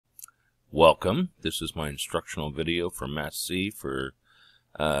Welcome. This is my instructional video for Math C for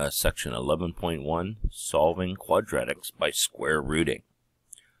section 11.1, solving quadratics by square rooting.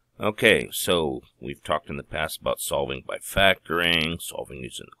 Okay, so we've talked in the past about solving by factoring, solving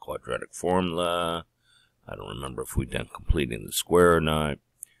using the quadratic formula. I don't remember if we've done completing the square or not.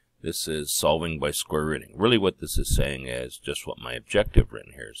 This is solving by square rooting. Really what this is saying is just what my objective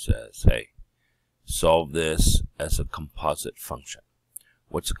written here says. Hey, solve this as a composite function.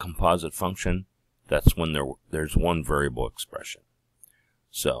 What's a composite function? That's when there's one variable expression.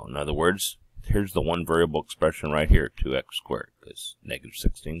 So, in other words, here's the one variable expression right here, 2x squared, because negative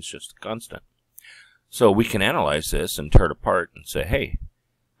 16 is just a constant. So we can analyze this and tear it apart and say, hey,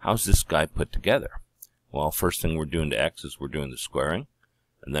 how's this guy put together? Well, first thing we're doing to x is we're doing the squaring,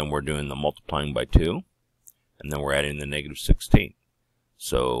 and then we're doing the multiplying by 2, and then we're adding the negative 16.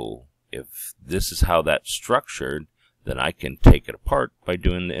 So if this is how that's structured, then I can take it apart by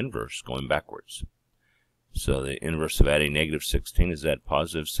doing the inverse, going backwards. So the inverse of adding negative 16 is add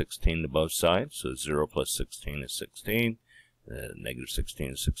positive 16 to both sides. So 0 plus 16 is 16. Negative 16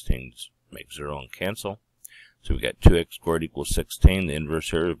 and 16 make 0 and cancel. So we got 2x squared equals 16. The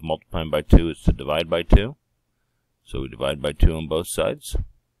inverse here of multiplying by 2 is to divide by 2. So we divide by 2 on both sides.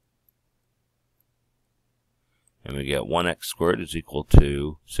 And we get 1x squared is equal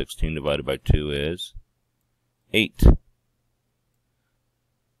to 16 divided by 2 is 8.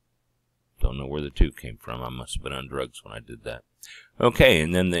 Don't know where the 2 came from. I must have been on drugs when I did that. Okay,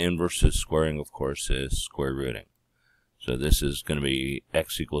 and then the inverse of squaring, of course, is square rooting. So this is going to be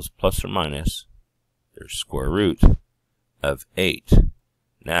x equals plus or minus their square root of 8.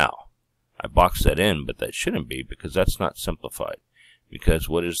 Now, I boxed that in, but that shouldn't be because that's not simplified. Because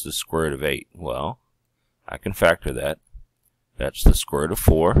what is the square root of 8? Well, I can factor that. That's the square root of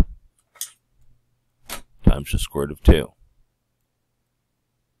 4 times the square root of 2.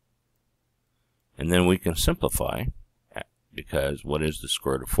 And then we can simplify, because what is the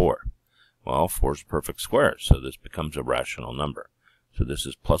square root of 4? Well, 4 is a perfect square, so this becomes a rational number. So this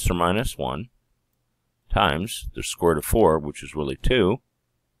is plus or minus 1 times the square root of 4, which is really 2,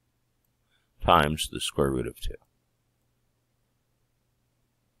 times the square root of 2.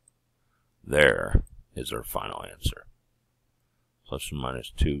 There is our final answer. Plus or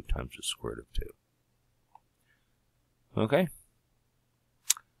minus 2 times the square root of 2. Okay,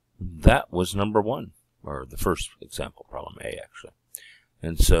 that was number 1, or the first example, problem A, actually.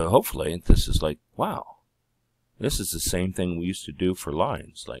 And so hopefully this is like, wow, this is the same thing we used to do for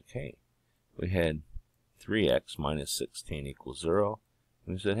lines. Like, hey, we had 3x minus 16 equals 0.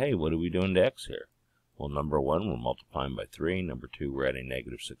 And we said, hey, what are we doing to x here? Well, number 1, we're multiplying by 3. Number 2, we're adding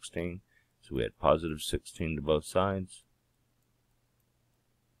negative 16. So we had positive 16 to both sides.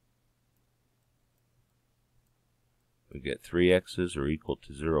 We get 3x's are equal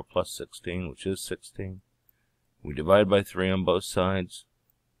to 0 plus 16, which is 16. We divide by 3 on both sides.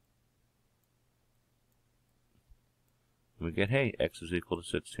 We get, hey, x is equal to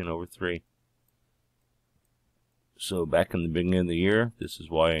 16 over 3. So back in the beginning of the year, this is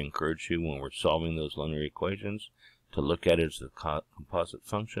why I encourage you when we're solving those linear equations to look at it as a composite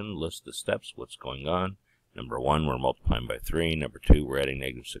function, list the steps, what's going on. Number 1, we're multiplying by 3. Number 2, we're adding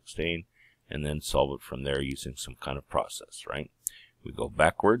negative 16. And then solve it from there using some kind of process, right? We go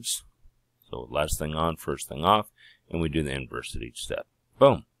backwards, so last thing on, first thing off, and we do the inverse at each step.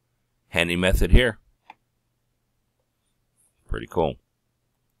 Boom. Handy method here. Pretty cool.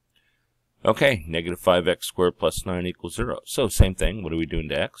 Okay, negative 5x squared plus 9 equals 0. So same thing, what are we doing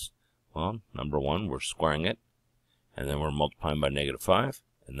to x? Well, number 1, we're squaring it, and then we're multiplying by negative 5,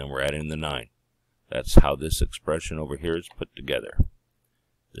 and then we're adding the 9. That's how this expression over here is put together.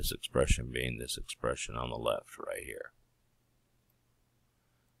 This expression being this expression on the left right here.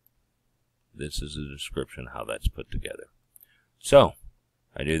 This is a description of how that's put together. So,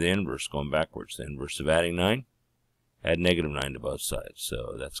 I do the inverse going backwards. The inverse of adding 9, add negative 9 to both sides.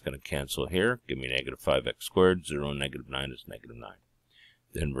 So that's going to cancel here. Give me negative 5x squared. 0 and negative 9 is negative 9.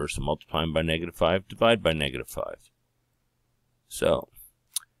 The inverse of multiplying by negative 5, divide by negative 5. So,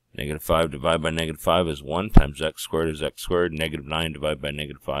 negative 5 divided by negative 5 is 1 times x squared is x squared. Negative 9 divided by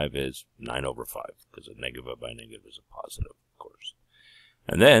negative 5 is 9 over 5, because a negative by negative is a positive, of course.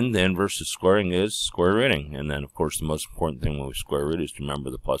 And then the inverse of squaring is square rooting. And then, of course, the most important thing when we square root is to remember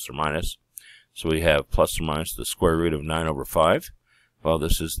the plus or minus. So we have plus or minus the square root of 9 over 5. Well,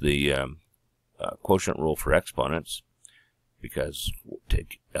 this is the quotient rule for exponents, because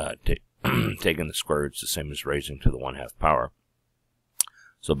taking the square root is the same as raising to the 1/2 power.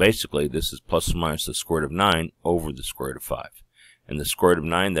 So basically, this is plus or minus the square root of 9 over the square root of 5. And the square root of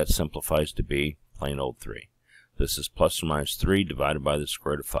 9, that simplifies to be plain old 3. This is plus or minus 3 divided by the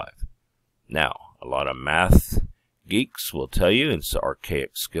square root of 5. Now, a lot of math geeks will tell you it's an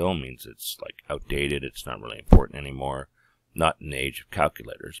archaic skill, means it's like outdated, it's not really important anymore, not in the age of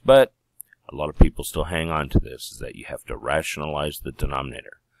calculators. But a lot of people still hang on to this, is that you have to rationalize the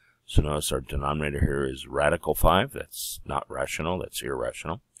denominator. So notice our denominator here is radical 5. That's not rational, that's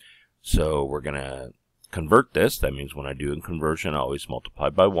irrational. So we're going to convert this. That means when I do a conversion, I always multiply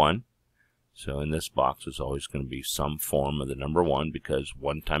by 1. So in this box is always going to be some form of the number 1, because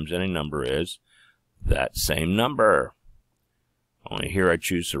 1 times any number is that same number. Only here I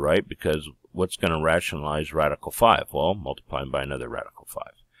choose to write, because what's going to rationalize radical 5? Well, multiplying by another radical 5.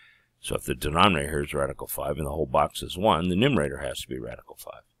 So if the denominator here is radical 5 and the whole box is 1, the numerator has to be radical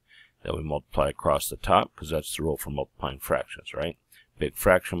 5. Then we multiply across the top, because that's the rule for multiplying fractions, right? Big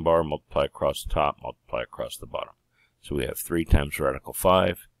fraction bar, multiply across the top, multiply across the bottom. So we have 3 times radical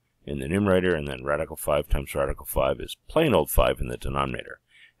 5 in the numerator, and then radical 5 times radical 5 is plain old 5 in the denominator.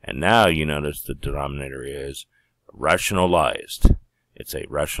 And now you notice the denominator is rationalized. It's a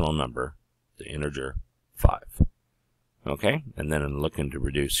rational number, the integer 5. Okay, and then I'm looking to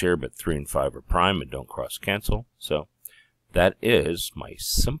reduce here, but 3 and 5 are prime and don't cross cancel. So that is my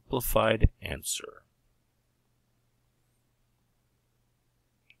simplified answer.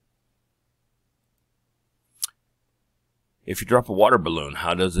 If you drop a water balloon,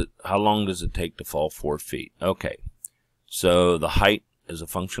 how long does it take to fall 4 feet? Okay, so the height as a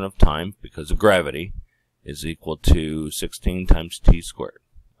function of time, because of gravity, is equal to 16 times t squared.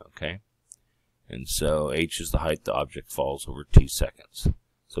 Okay, and so h is the height the object falls over t seconds.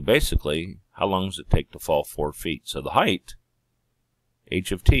 So basically, how long does it take to fall 4 feet? So the height,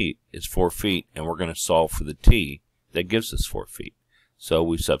 h of t, is 4 feet, and we're going to solve for the t that gives us 4 feet. So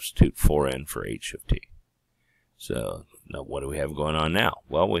we substitute 4 in for h of t. So now what do we have going on now?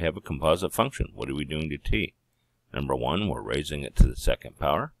 Well, we have a composite function. What are we doing to t? Number 1, we're raising it to the second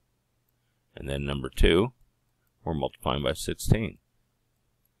power. And then number 2, we're multiplying by 16.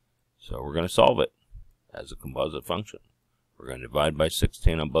 So we're going to solve it as a composite function. We're going to divide by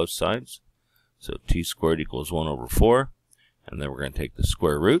 16 on both sides. So t squared equals 1 over 4. And then we're going to take the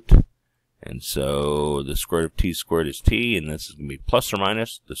square root. And so the square root of t squared is t, and this is going to be plus or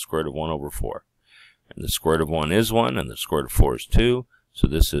minus the square root of 1 over 4. And the square root of 1 is 1, and the square root of 4 is 2. So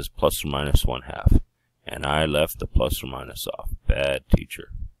this is plus or minus 1/2. And I left the plus or minus off. Bad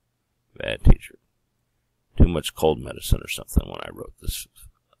teacher. Bad teacher. Too much cold medicine or something when I wrote this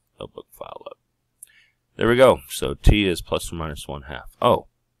notebook file up. There we go. So t is plus or minus 1/2. Oh,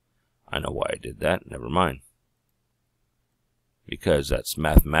 I know why I did that. Never mind. Because that's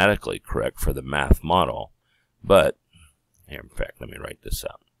mathematically correct for the math model. But, here, in fact, let me write this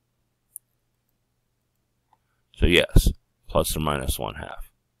out. So yes, plus or minus 1/2.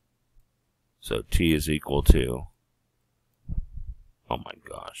 So t is equal to, oh my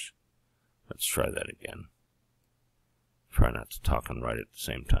gosh, let's try that again. Try not to talk and write at the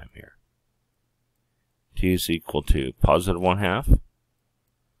same time here. T is equal to positive 1/2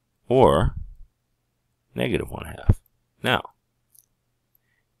 or negative 1/2. Now,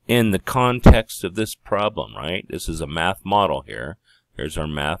 in the context of this problem, right, this is a math model here. Here's our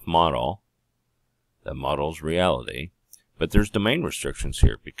math model. That models reality. But there's domain restrictions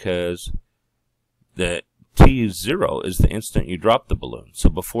here, because the t is 0 is the instant you drop the balloon. So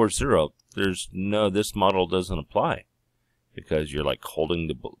before 0, this model doesn't apply, because you're like holding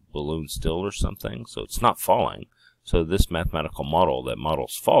the balloon still or something, so it's not falling. So this mathematical model that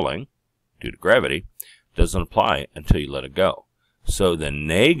models falling due to gravity doesn't apply until you let it go. So the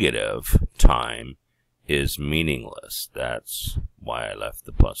negative time is meaningless. That's why I left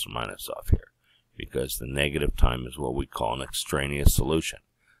the plus or minus off here, because the negative time is what we call an extraneous solution.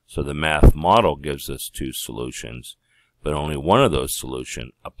 So the math model gives us 2 solutions, but only one of those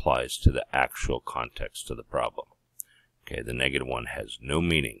solutions applies to the actual context of the problem. Okay, the negative one has no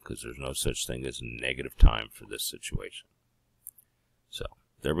meaning, because there's no such thing as negative time for this situation. So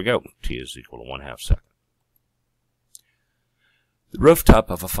there we go. T is equal to 1/2 second. The rooftop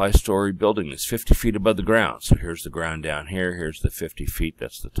of a 5-story building is 50 feet above the ground. So here's the ground down here. Here's the 50 feet.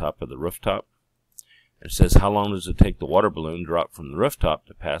 That's the top of the rooftop. It says, how long does it take the water balloon dropped from the rooftop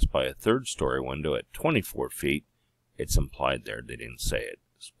to pass by a 3rd-story window at 24 feet? It's implied there. They didn't say it.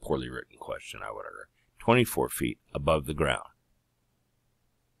 It's a poorly written question, I would agree. 24 feet above the ground.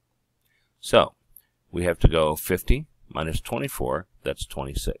 So we have to go 50 minus 24. That's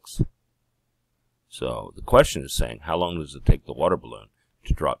 26. So the question is saying, how long does it take the water balloon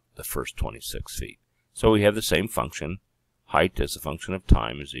to drop the first 26 feet? So we have the same function. Height as a function of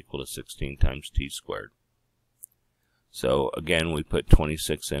time is equal to 16 times t squared. So again, we put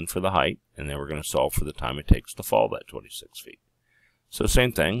 26 in for the height, and then we're going to solve for the time it takes to fall that 26 feet. So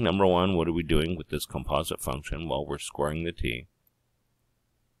same thing. Number one, what are we doing with this composite function? Well, we're squaring the t.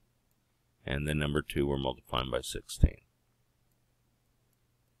 And then number two, we're multiplying by 16.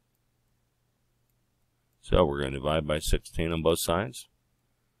 So we're going to divide by 16 on both sides.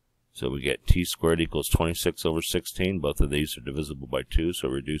 So we get t squared equals 26 over 16. Both of these are divisible by 2, so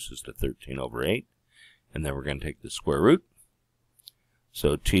it reduces to 13 over 8. And then we're going to take the square root.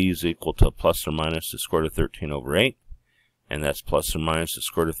 So t is equal to plus or minus the square root of 13 over 8. And that's plus or minus the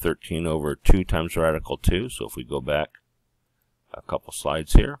square root of 13 over 2 times radical 2. So if we go back a couple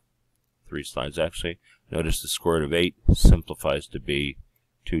slides here, 3 slides actually, notice the square root of 8 simplifies to be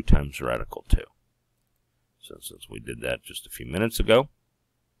 2 times radical 2. So since we did that just a few minutes ago,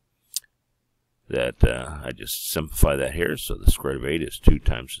 I just simplify that here. So the square root of 8 is 2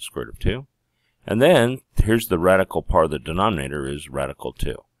 times the square root of 2. And then here's the radical part of the denominator is radical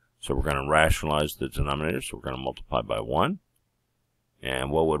 2. So we're going to rationalize the denominator, so we're going to multiply by 1. And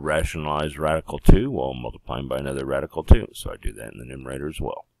what would rationalize radical 2? Well, multiplying by another radical 2. So I do that in the numerator as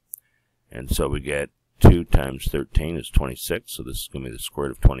well. And so we get 2 times 13 is 26, so this is going to be the square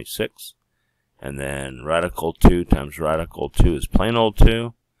root of 26. And then radical 2 times radical 2 is plain old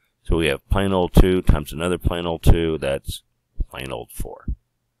 2. So we have plain old 2 times another plain old 2, that's plain old 4.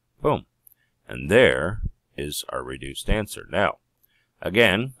 Boom. And there is our reduced answer. Now,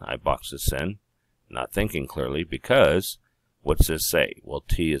 again, I box this in, not thinking clearly, because what's this say? Well,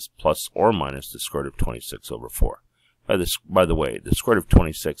 t is plus or minus the square root of 26 over 4. By the way, the square root of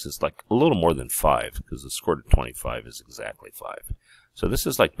 26 is like a little more than 5, because the square root of 25 is exactly 5. So this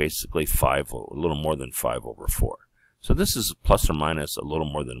is like basically 5, a little more than 5 over 4. So this is plus or minus a little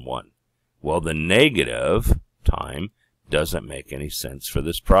more than 1. Well, the negative time doesn't make any sense for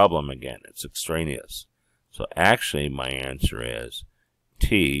this problem again. It's extraneous. So actually my answer is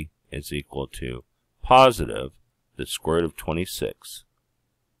t is equal to positive the square root of 26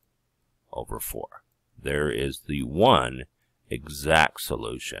 over 4. There is the one exact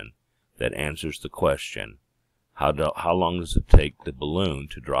solution that answers the question, how long does it take the balloon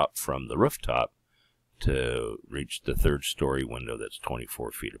to drop from the rooftop to reach the 3rd story window that's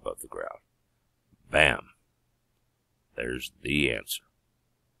 24 feet above the ground? Bam. There's the answer.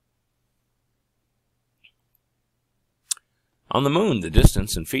 On the moon, the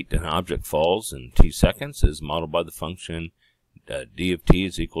distance in feet an object falls in t seconds is modeled by the function d of t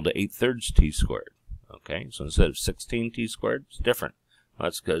is equal to 8/3 t squared. Okay, so instead of 16 t squared, it's different. Well,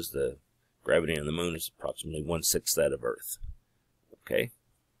 that's because the gravity on the moon is approximately 1/6 that of Earth. Okay,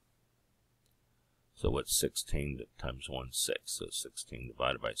 so what's 16 times 1/6? So 16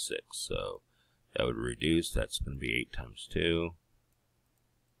 divided by 6. So that would reduce. That's going to be 8 times 2.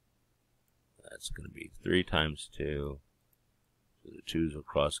 That's going to be 3 times 2. So the 2's will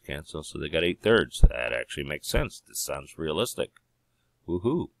cross cancel. So they got 8/3. That actually makes sense. This sounds realistic.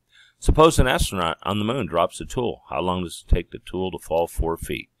 Woohoo! Suppose an astronaut on the moon drops a tool. How long does it take the tool to fall 4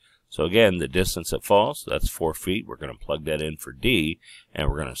 feet? So again, the distance it falls, that's 4 feet. We're going to plug that in for d, and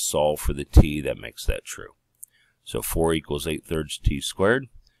we're going to solve for the t that makes that true. So 4 equals 8/3 t squared.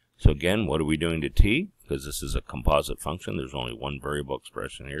 So again, what are we doing to t? Because this is a composite function, there's only one variable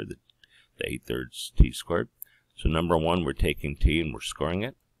expression here, the 8/3 t squared. So number 1, we're taking t and we're squaring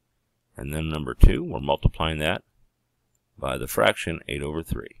it. And then number 2, we're multiplying that by the fraction 8 over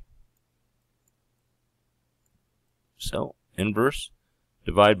 3. So inverse,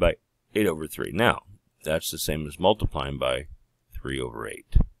 divide by 8 over 3. Now, that's the same as multiplying by 3 over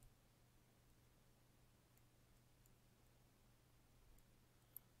 8.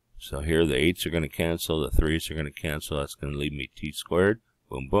 So here the 8's are going to cancel, the 3's are going to cancel. That's going to leave me t squared.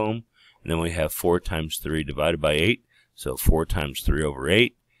 Boom, boom. And then we have 4 times 3 divided by 8. So 4 times 3 over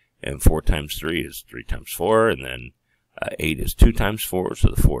 8. And 4 times 3 is 3 times 4. And then 8 is 2 times 4. So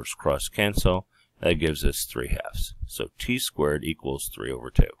the 4's cross cancel. That gives us 3/2. So t squared equals 3 over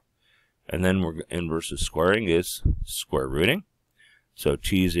 2. And then we're inverse of squaring is square rooting. So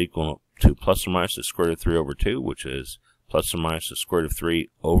t is equal to plus or minus the square root of 3 over 2, which is plus or minus the square root of 3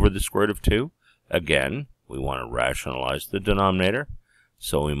 over the square root of 2. Again, we want to rationalize the denominator.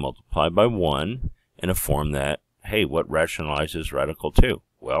 So we multiply by 1 in a form that, hey, what rationalizes radical 2?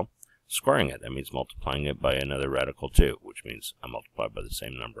 Well, squaring it. That means multiplying it by another radical 2, which means I multiply by the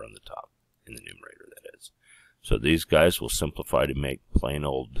same number on the top. In the numerator, that is. So these guys will simplify to make plain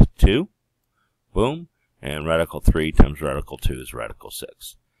old 2. Boom. And radical 3 times radical 2 is radical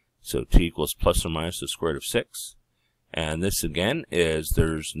 6. So t equals plus or minus the square root of 6. And this again is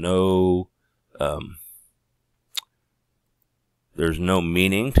there's no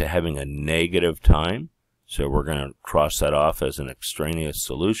meaning to having a negative time. So we're going to cross that off as an extraneous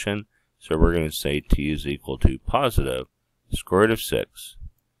solution. So we're going to say t is equal to positive square root of 6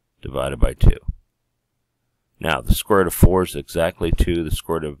 divided by 2. Now, the square root of 4 is exactly 2. The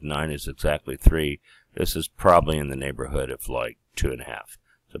square root of 9 is exactly 3. This is probably in the neighborhood of like 2.5.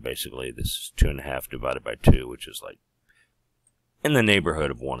 So basically, this is 2.5 divided by 2, which is like in the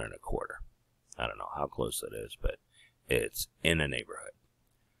neighborhood of 1 1/4. I don't know how close that is, but it's in a neighborhood.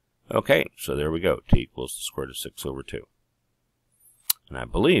 Okay, so there we go. T equals the square root of 6 over 2. And I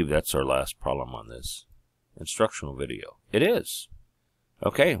believe that's our last problem on this instructional video. It is.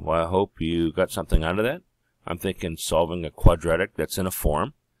 Okay, well, I hope you got something out of that. I'm thinking solving a quadratic that's in a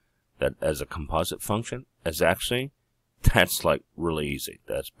form that as a composite function is actually, that's like really easy.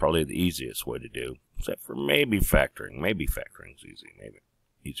 That's probably the easiest way to do, except for maybe factoring. Maybe factoring is easy, maybe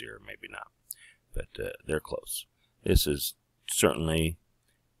easier, maybe not. But they're close. This is certainly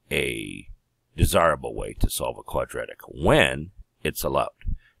a desirable way to solve a quadratic when it's allowed.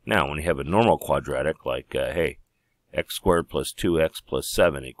 Now, when you have a normal quadratic, like, hey, x squared plus 2x plus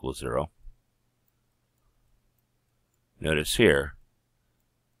 7 equals 0, notice here,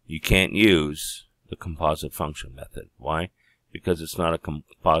 you can't use the composite function method. Why? Because it's not a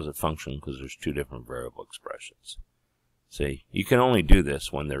composite function because there's two different variable expressions. See, you can only do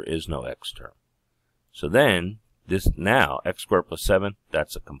this when there is no x term. So then, this now, x squared plus 7,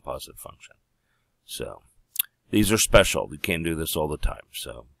 that's a composite function. So, these are special. We can't do this all the time.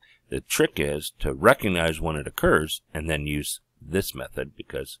 So, the trick is to recognize when it occurs and then use this method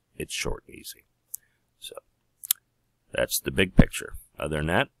because it's short and easy. So, that's the big picture. Other than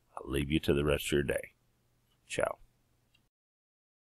that, I'll leave you to the rest of your day. Ciao.